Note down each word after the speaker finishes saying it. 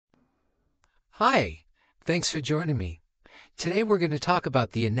Hi, thanks for joining me. Today we're going to talk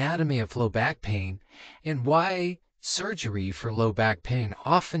about the anatomy of low back pain and why surgery for low back pain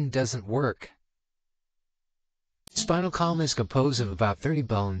often doesn't work. The spinal column is composed of about 30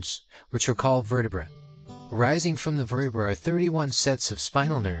 bones, which are called vertebrae. Arising from the vertebrae are 31 sets of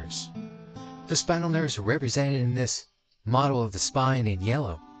spinal nerves. The spinal nerves are represented in this model of the spine in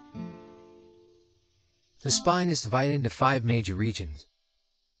yellow. The spine is divided into 5 major regions.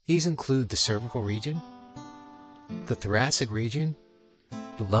 These include the cervical region, the thoracic region,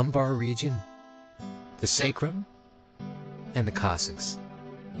 the lumbar region, the sacrum, and the coccyx.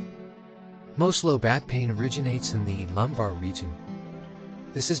 Most low back pain originates in the lumbar region.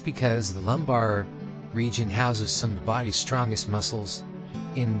 This is because the lumbar region houses some of the body's strongest muscles,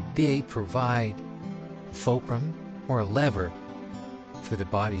 and they provide a fulcrum or a lever for the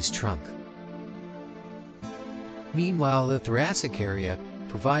body's trunk. Meanwhile, the thoracic area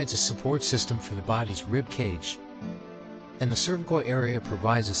provides a support system for the body's rib cage, and the cervical area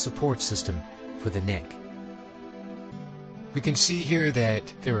provides a support system for the neck. We can see here that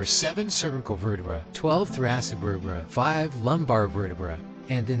there are 7 cervical vertebrae, 12 thoracic vertebrae, 5 lumbar vertebrae,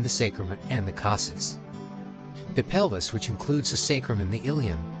 and in the sacrum and the coccyx. The pelvis, which includes the sacrum and the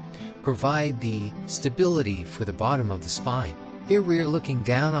ilium, provide the stability for the bottom of the spine. Here we are looking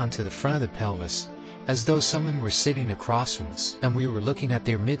down onto the front of the pelvis, as though someone were sitting across from us and we were looking at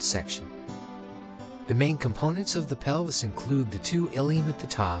their midsection. The main components of the pelvis include the 2 ilium at the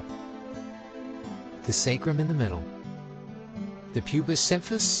top, the sacrum in the middle, the pubis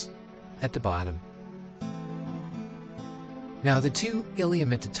symphysis at the bottom. Now the 2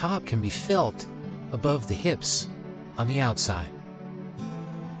 ilium at the top can be felt above the hips on the outside,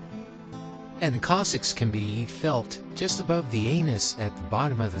 and the coccyx can be felt just above the anus at the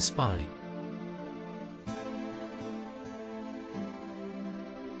bottom of the spine.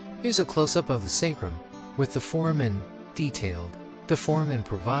 Here's a close-up of the sacrum, with the foramen detailed. The foramen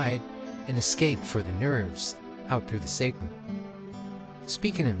provide an escape for the nerves out through the sacrum.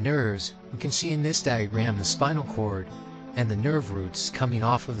 Speaking of nerves, we can see in this diagram the spinal cord and the nerve roots coming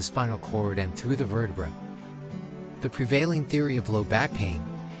off of the spinal cord and through the vertebra. The prevailing theory of low back pain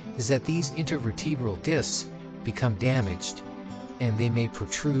is that these intervertebral discs become damaged, and they may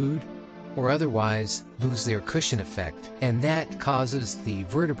protrude or otherwise lose their cushion effect, and that causes the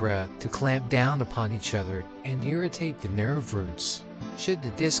vertebra to clamp down upon each other and irritate the nerve roots. Should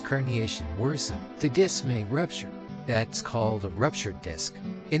the disc herniation worsen, the disc may rupture. That's called a ruptured disc.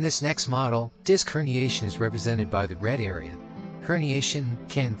 In this next model, disc herniation is represented by the red area. Herniation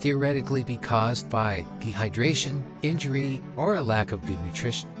can theoretically be caused by dehydration, injury, or a lack of good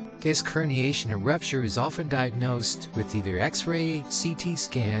nutrition. Disc herniation or rupture is often diagnosed with either X-ray, CT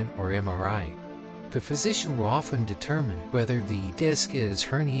scan, or MRI. The physician will often determine whether the disc is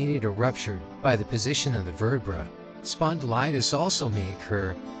herniated or ruptured by the position of the vertebra. Spondylitis also may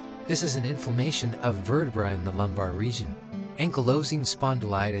occur. This is an inflammation of the vertebra in the lumbar region. Ankylosing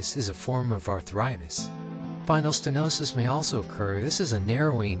spondylitis is a form of arthritis. Spinal stenosis may also occur. This is a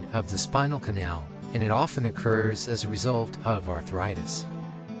narrowing of the spinal canal, and it often occurs as a result of arthritis.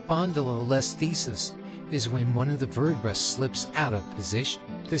 Spondylolisthesis is when one of the vertebrae slips out of position.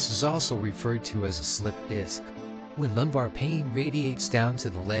 This is also referred to as a slip disc. When lumbar pain radiates down to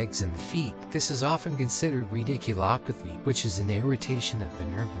the legs and the feet, this is often considered radiculopathy, which is an irritation of the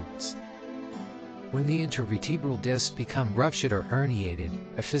nerve roots. When the intervertebral discs become ruptured or herniated,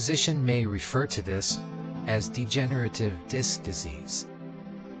 a physician may refer to this as degenerative disc disease.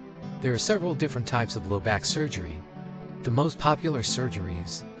 There are several different types of low back surgery. The most popular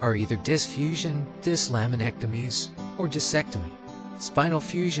surgeries are either disc fusion, disc laminectomies, or discectomy. Spinal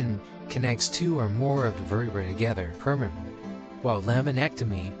fusion connects 2 or more of the vertebrae together permanently, while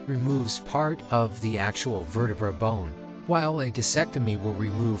laminectomy removes part of the actual vertebra bone, while a discectomy will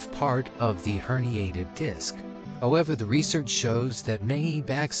remove part of the herniated disc. However, the research shows that many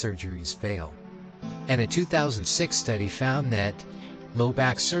back surgeries fail, and a 2006 study found that low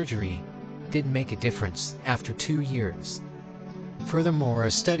back surgery didn't make a difference after 2 years. Furthermore,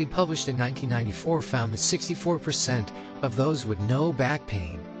 a study published in 1994 found that 64% of those with no back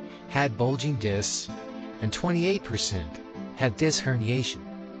pain had bulging discs, and 28% had disc herniation.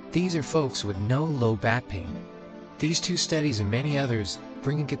 These are folks with no low back pain. These 2 studies and many others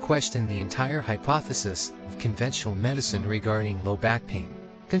bring into question the entire hypothesis of conventional medicine regarding low back pain.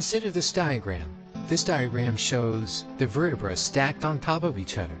 Consider this diagram. This diagram shows the vertebrae stacked on top of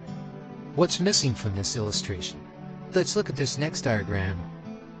each other. What's missing from this illustration? Let's look at this next diagram,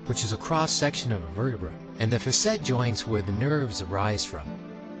 which is a cross-section of a vertebra, and the facet joints where the nerves arise from.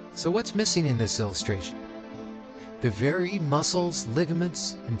 So what's missing in this illustration? The very muscles,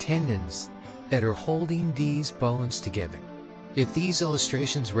 ligaments, and tendons that are holding these bones together. If these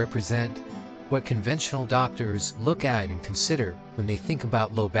illustrations represent what conventional doctors look at and consider when they think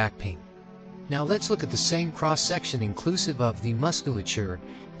about low back pain. Now let's look at the same cross-section inclusive of the musculature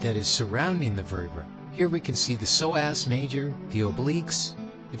that is surrounding the vertebra. Here we can see the psoas major, the obliques,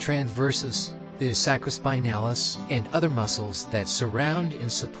 the transversus, the sacrospinalis, and other muscles that surround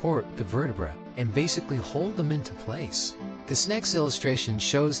and support the vertebra and basically hold them into place. This next illustration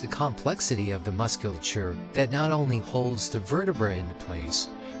shows the complexity of the musculature that not only holds the vertebra into place,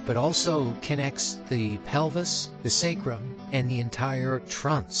 but also connects the pelvis, the sacrum, and the entire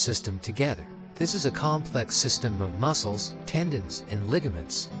trunk system together. This is a complex system of muscles, tendons, and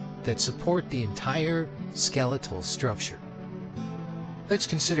ligaments that support the entire skeletal structure. Let's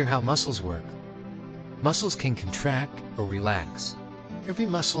consider how muscles work. Muscles can contract or relax. Every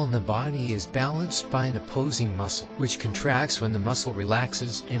muscle in the body is balanced by an opposing muscle, which contracts when the muscle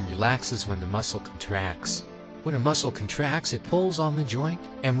relaxes and relaxes when the muscle contracts. When a muscle contracts, it pulls on the joint,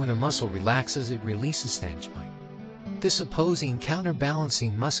 and when a muscle relaxes, it releases that joint. This opposing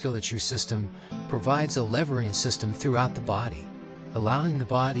counterbalancing musculature system provides a levering system throughout the body, allowing the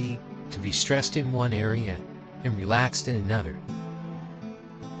body to be stressed in one area and relaxed in another.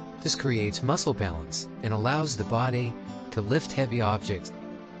 This creates muscle balance and allows the body to lift heavy objects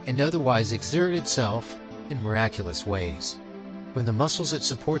and otherwise exert itself in miraculous ways. When the muscles that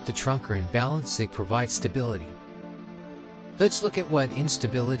support the trunk are in balance, they provide stability. Let's look at what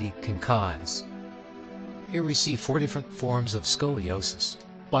instability can cause. Here we see 4 different forms of scoliosis.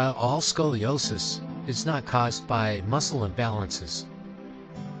 While all scoliosis is not caused by muscle imbalances,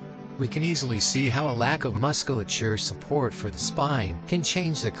 we can easily see how a lack of musculature support for the spine can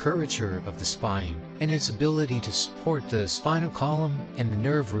change the curvature of the spine and its ability to support the spinal column and the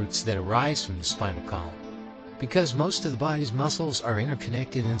nerve roots that arise from the spinal column. Because most of the body's muscles are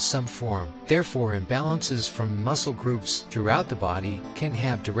interconnected in some form, therefore imbalances from muscle groups throughout the body can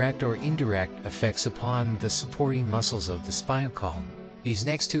have direct or indirect effects upon the supporting muscles of the spinal column. These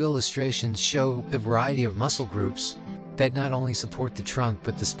next 2 illustrations show the variety of muscle groups that not only support the trunk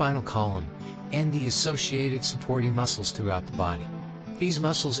but the spinal column and the associated supporting muscles throughout the body. These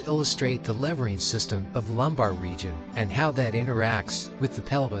muscles illustrate the levering system of the lumbar region and how that interacts with the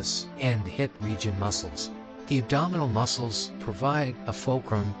pelvis and hip region muscles. The abdominal muscles provide a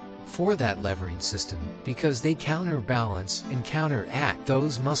fulcrum for that levering system because they counterbalance and counteract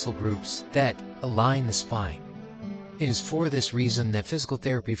those muscle groups that align the spine. It is for this reason that physical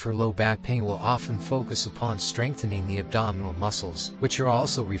therapy for low back pain will often focus upon strengthening the abdominal muscles, which are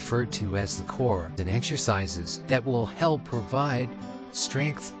also referred to as the core, and exercises that will help provide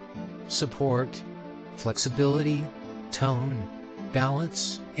strength, support, flexibility, tone,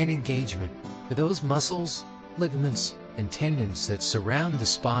 balance, and engagement for those muscles, ligaments, and tendons that surround the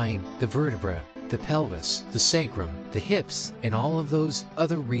spine, the vertebra, the pelvis, the sacrum, the hips, and all of those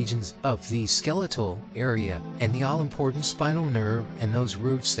other regions of the skeletal area, and the all-important spinal nerve and those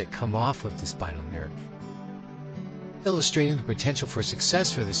roots that come off of the spinal nerve. Illustrating the potential for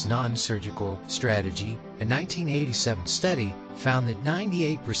success for this non-surgical strategy, a 1987 study found that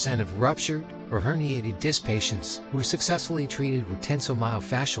 98% of ruptured or herniated disc patients who were successfully treated with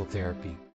tensomyofascial therapy